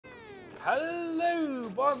Hello,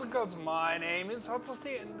 boys and girls, my name is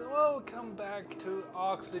S3E12 and welcome back to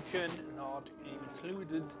Oxygen Not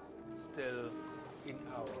Included, still in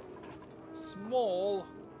our small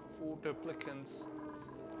 4 duplicants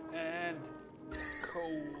and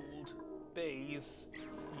cold base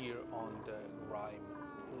here on the Rime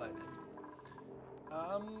planet.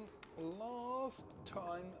 Last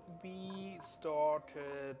time we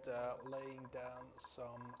started laying down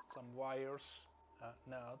some wires.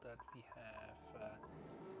 Now that we have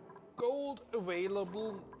gold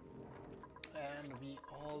available, and we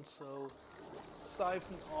also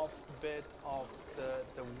siphon off a bit of the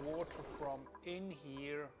water from in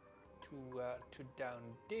here to down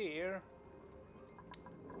there,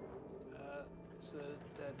 so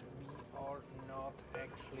that we are not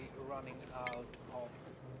actually running out of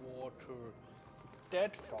water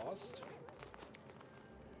that fast.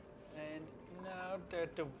 And now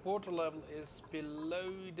that the water level is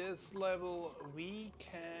below this level, we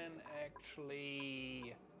can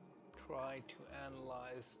actually try to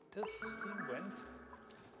analyze this steam vent.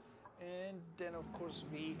 And then of course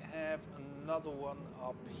we have another one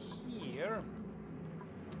up here,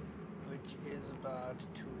 which is about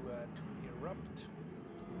to erupt.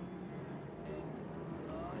 And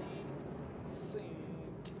I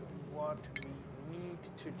think what we need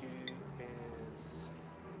to do is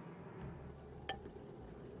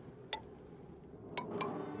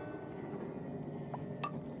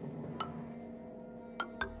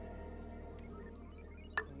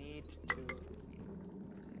to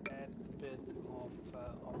add a bit of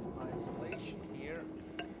isolation here.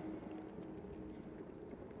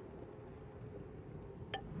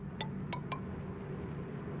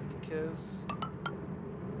 Because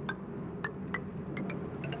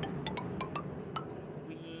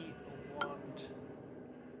we want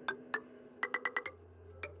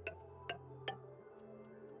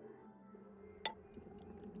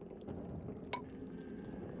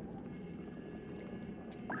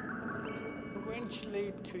eventually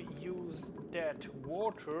to use that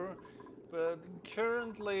water, but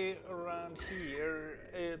currently around here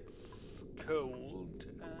it's cold,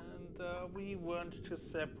 and we want to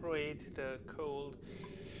separate the cold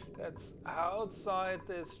that's outside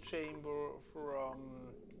this chamber from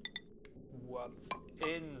what's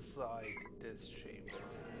inside this chamber.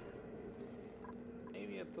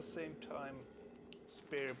 Maybe at the same time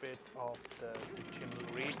spare a bit of the timber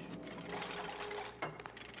reed.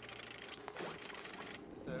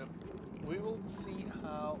 So we will see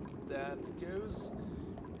how that goes,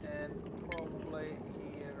 and probably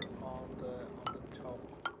here on the top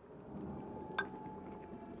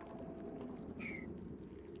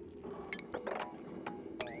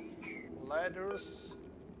of ladders.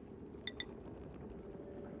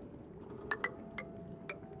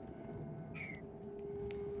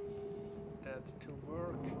 That to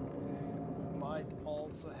work. Might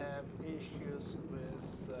also have issues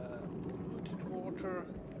with polluted water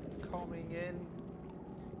coming in,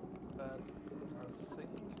 but I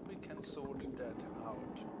think we can sort that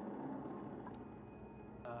out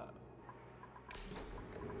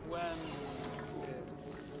when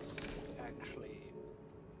it's actually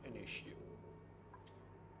an issue.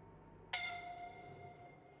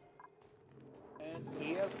 And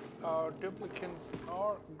yes, our duplicants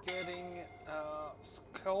are getting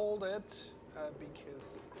scalded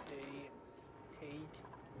because they take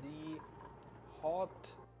the hot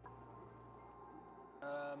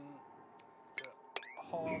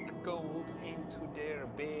gold into their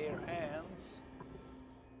bare hands.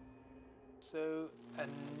 So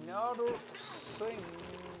another thing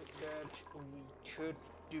that we should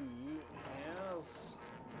do is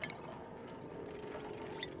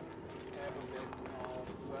have a bit of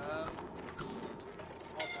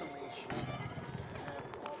automation. Have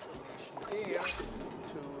automation there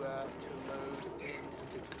to load in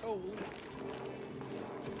the coal,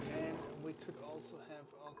 and we could also have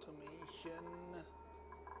automation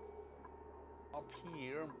up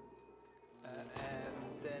here, and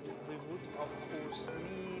then we would of course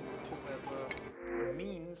need to have a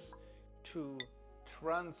means to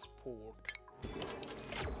transport the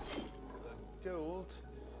gold.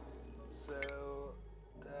 So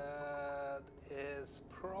that is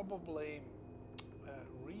probably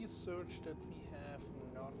research that we have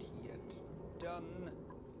not yet done.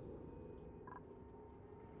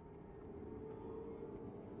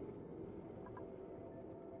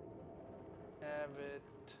 Have it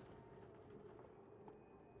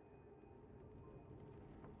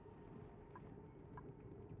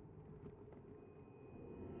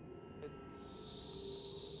it's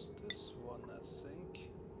this one, I think.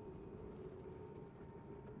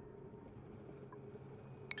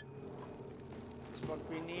 what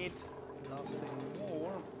we need, nothing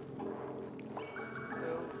more.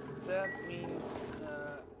 So that means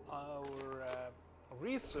our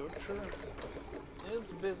researcher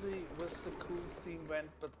is busy with the cool steam vent,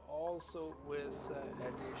 but also with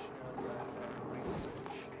additional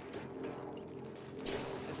research.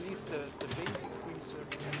 At least the basic research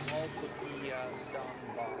can also be done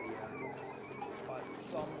by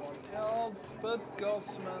someone else, but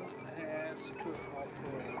Gossman has to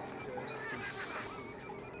operate the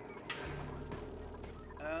supercomputer.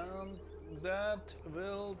 And that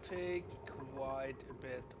will take quite a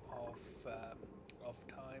bit of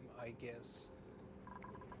time, I guess,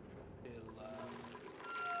 till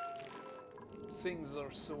things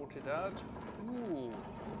are sorted out. Ooh,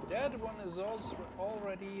 that one is also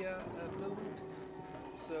already built.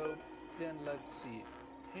 So then let's see.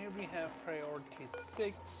 Here we have priority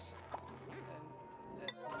 6, and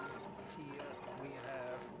that means here we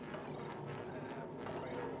have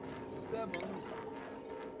priority 7.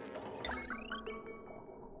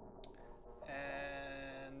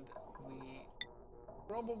 And we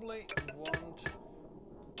probably want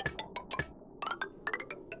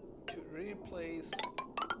to replace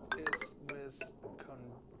this with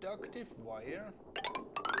conductive wire.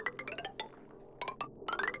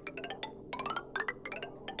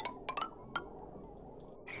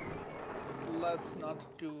 Let's not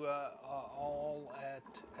do all at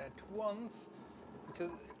once,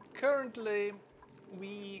 because currently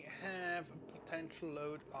we have a potential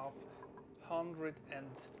load of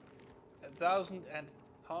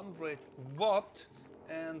 1,100 watt,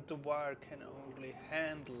 and the wire can only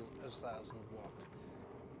handle 1,000 watt.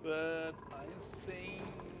 But I think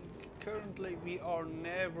currently we are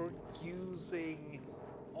never using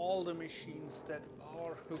all the machines that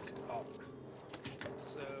are hooked up.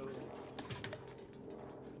 So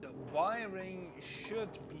the wiring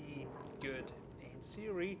should be good in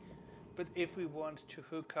theory, but if we want to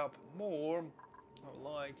hook up more,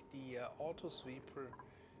 like the auto sweeper,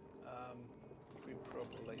 we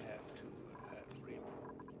probably have to remove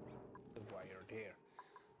the wire there,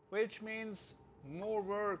 which means more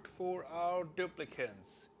work for our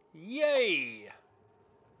duplicants. Yay!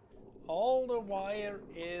 All the wire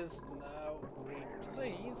is now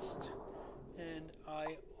replaced, and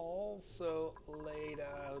I also laid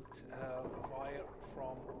out wire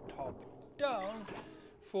from top down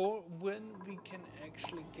for when we can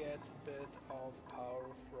actually get a bit of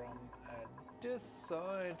power from this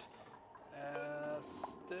side,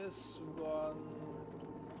 as this one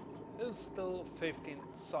is still 15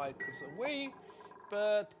 cycles away,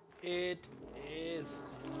 but it is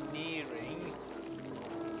nearing.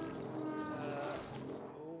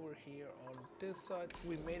 Over here on this side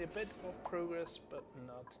we made a bit of progress, but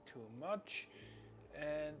not too much,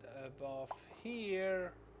 and above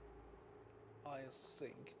here I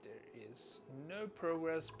think there is no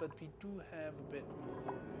progress, but we do have a bit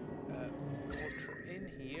more water in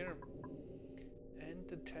here, and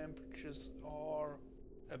the temperatures are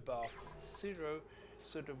above 0,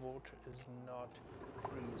 so the water is not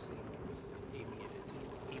freezing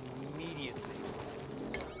immediately.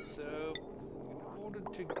 So in order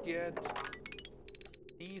to get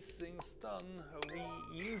these things done, we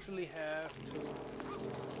usually have to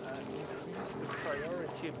increase the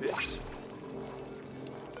priority a bit,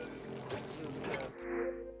 so that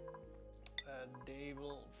they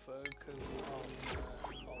will focus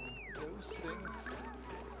on those things.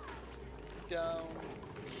 Down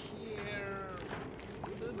here,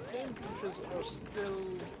 the temperatures are still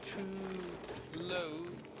too low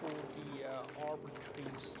for the arbor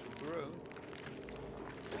trees to grow.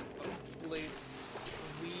 Hopefully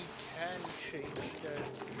we can change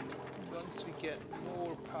that once we get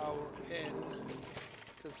more power in,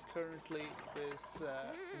 because currently with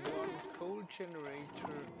one coal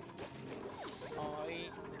generator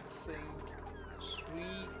I think 3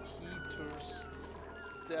 heaters,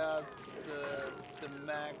 that's the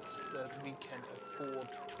max that we can afford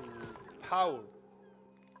to power.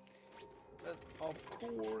 But of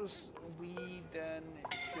course we then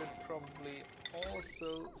should probably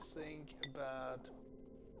also think about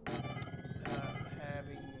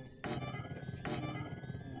having a few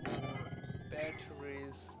more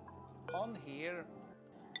batteries on here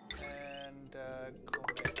and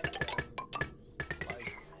connect them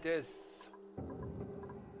like this.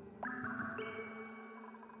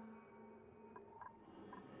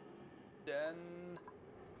 Then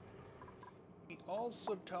we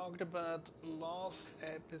also talked about last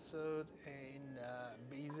episode in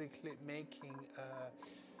basically making a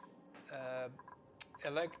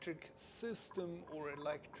electric system or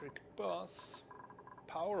electric bus,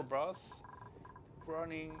 power bus,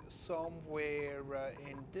 running somewhere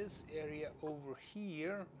in this area over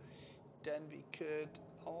here, then we could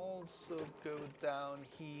also go down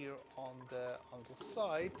here on the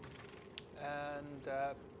side, and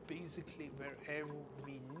basically wherever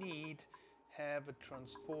we need have a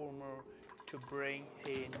transformer to bring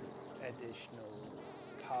in additional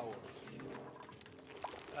power.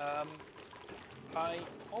 I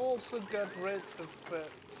also got rid of a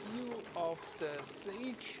few of the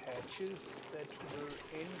sage hatches that were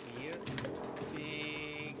in here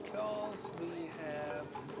because we have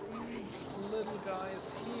these little guys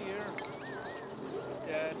here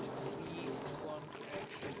that we want to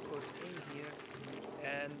actually put in here,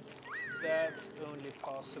 and that's only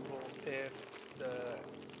possible if the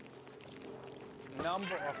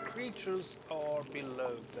number of creatures are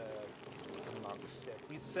below the max that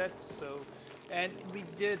we set. So, and we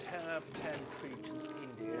did have 10 creatures in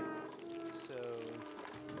there, so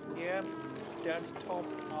yeah, that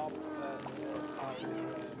topped up our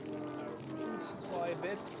food supply a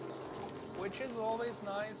bit, which is always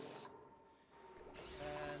nice.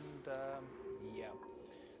 And yeah,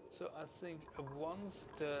 so I think once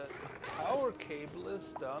the tower cable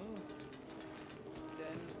is done,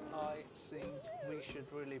 then I think we should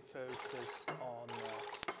really focus on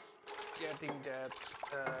getting that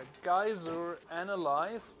geyser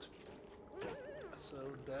analyzed, so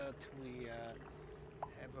that we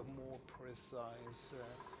have a more precise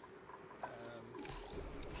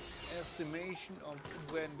estimation of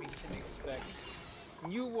when we can expect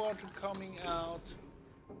new water coming out,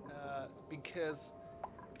 because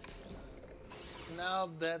now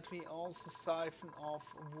that we also siphon off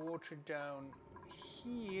water down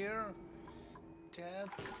here,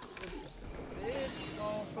 that's a bit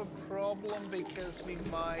of a problem, because we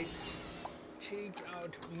might take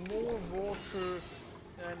out more water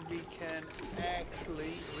than we can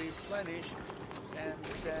actually replenish, and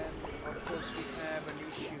then of course we have an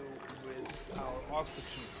issue with our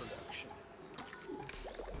oxygen production,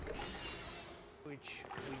 which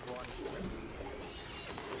we want to avoid.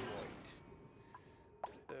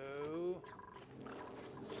 So,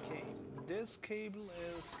 okay, this cable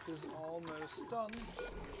is almost done,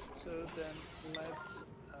 so then let's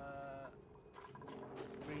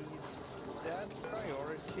raise that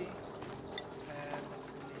priority, and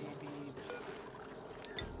maybe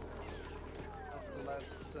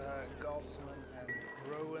let's Gossman and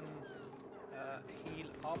Rowan heal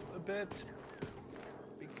up a bit,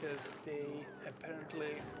 because they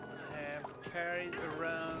apparently have carried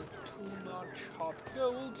around too much hot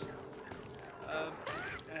gold,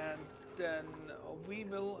 and then we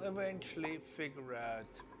will eventually figure out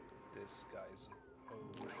this guy's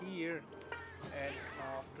over here, and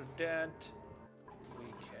after that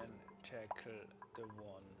we can tackle the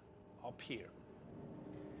one up here.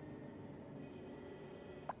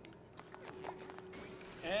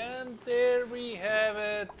 And there we have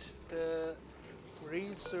it. The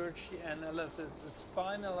research analysis is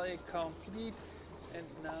finally complete, and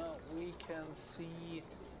now we can see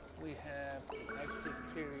we have an active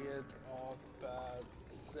period of about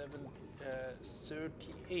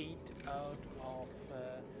 38 out of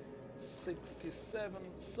 67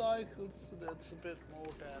 cycles, so that's a bit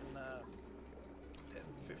more than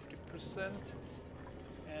 50%,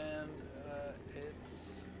 and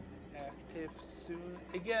it's active soon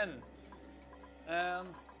again.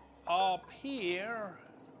 And up here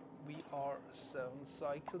we are 7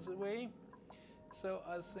 cycles away, so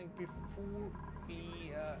I think before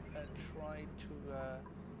we try to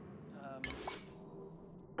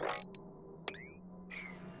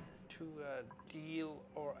deal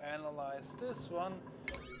or analyze this one,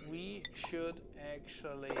 we should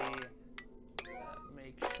actually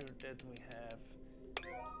make sure that we have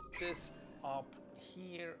this up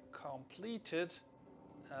here completed,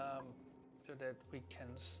 so that we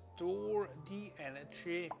can store the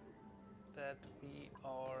energy that we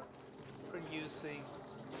are producing,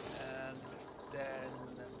 and then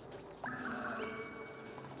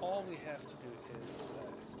all we have to do is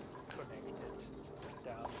connect it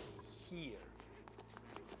down here.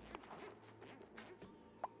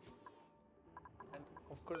 And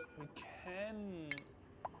of course we can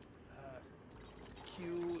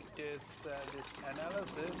queue this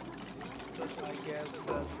analysis, but I guess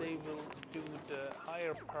they will do the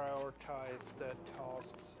higher prioritized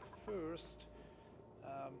tasks first,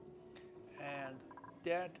 and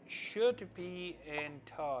that should be in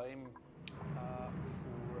time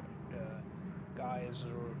for the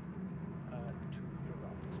geyser to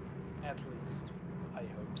erupt. At least I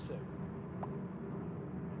hope so,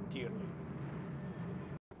 dearly.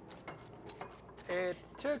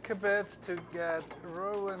 It took a bit to get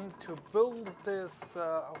Rowan to build this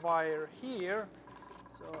wire here,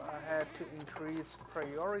 so I had to increase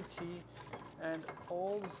priority and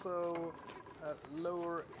also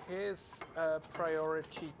lower his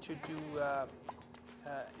priority to do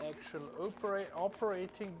actual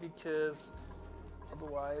operating, because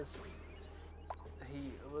otherwise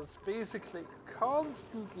he was basically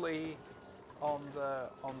constantly on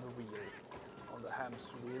the wheel, on the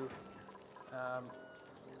hamster wheel.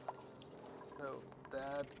 So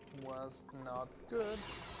that was not good,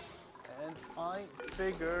 and I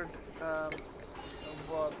figured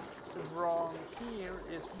what's wrong here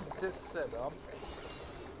is this setup.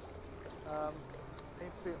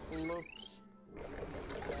 If we look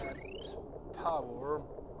at power,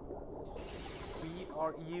 we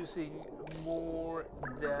are using more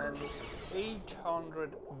than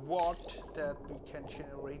 800 watt that we can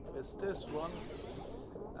generate with this one.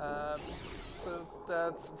 So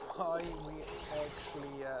that's why we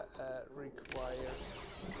actually require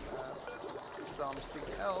something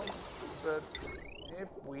else. But if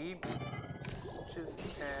we just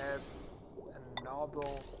add another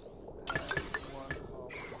one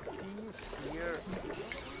of these here,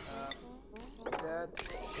 that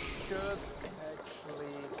should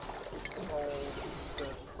actually solve the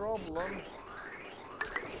problem.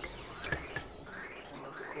 And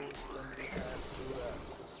of course then we have to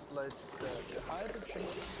split the hydrogen,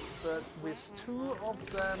 but with two of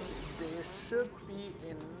them there should be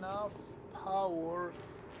enough power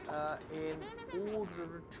in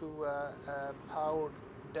order to power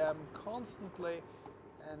them constantly,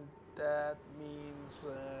 and that means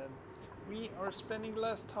we are spending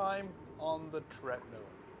less time on the treadmill.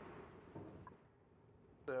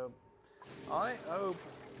 So I hope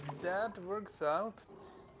that works out.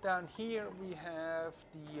 Down here we have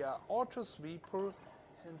the auto sweeper,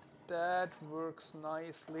 and that works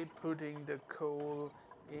nicely, putting the coal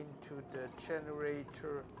into the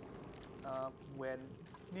generator when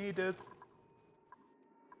needed.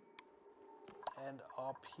 And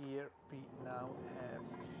up here we now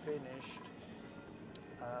have finished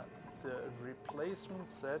the replacement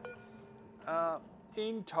set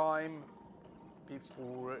in time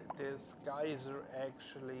before this geyser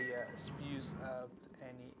actually spews out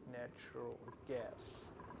any natural gas.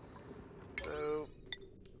 So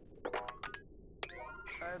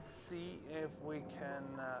let's see if we can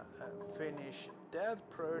finish that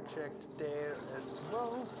project there as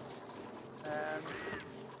well, and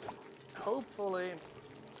hopefully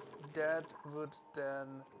that would then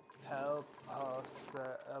help us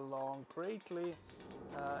along greatly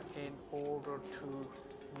in order to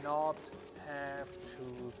not have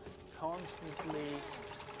to constantly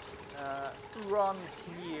run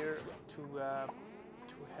here to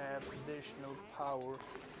have additional power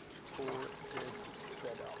for this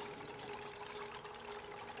setup.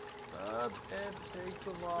 But it takes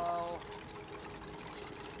a while,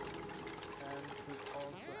 and we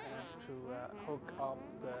also have to hook up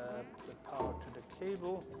the power to the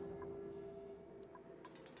cable.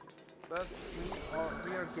 But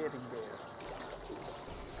we are getting there.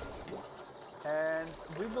 And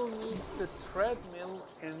we will need the treadmill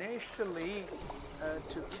initially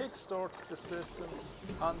to kickstart the system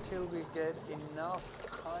until we get enough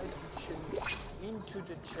hydrogen into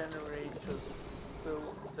the generators so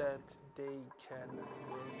that they can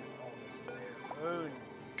work on their own.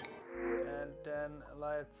 And then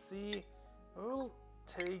let's see, we'll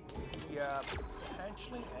take the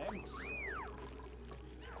hatchling eggs,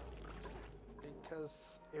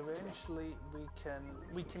 because eventually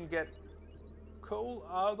we can get coal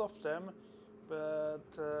out of them,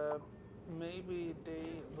 but maybe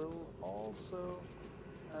they will also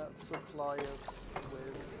supply us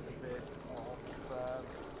with a bit of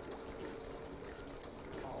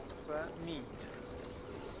meat.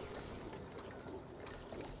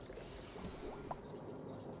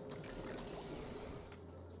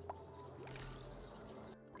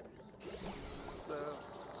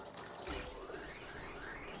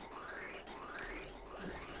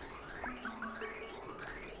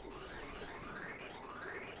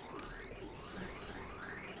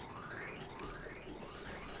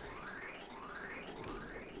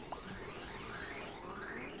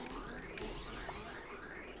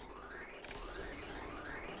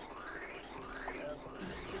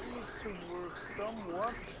 To work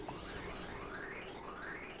somewhat.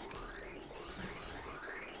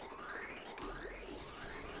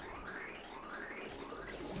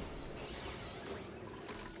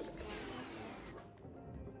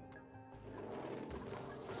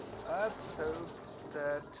 Let's hope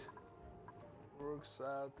that works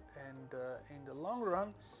out in the long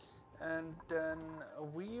run. and then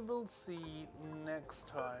we will see next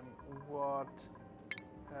time what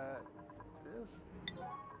this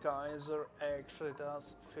geyser actually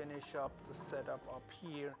does. Finish up the setup up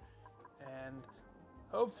here and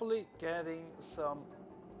hopefully getting some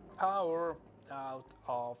power out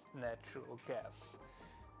of natural gas.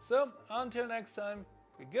 So until next time,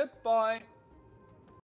 goodbye.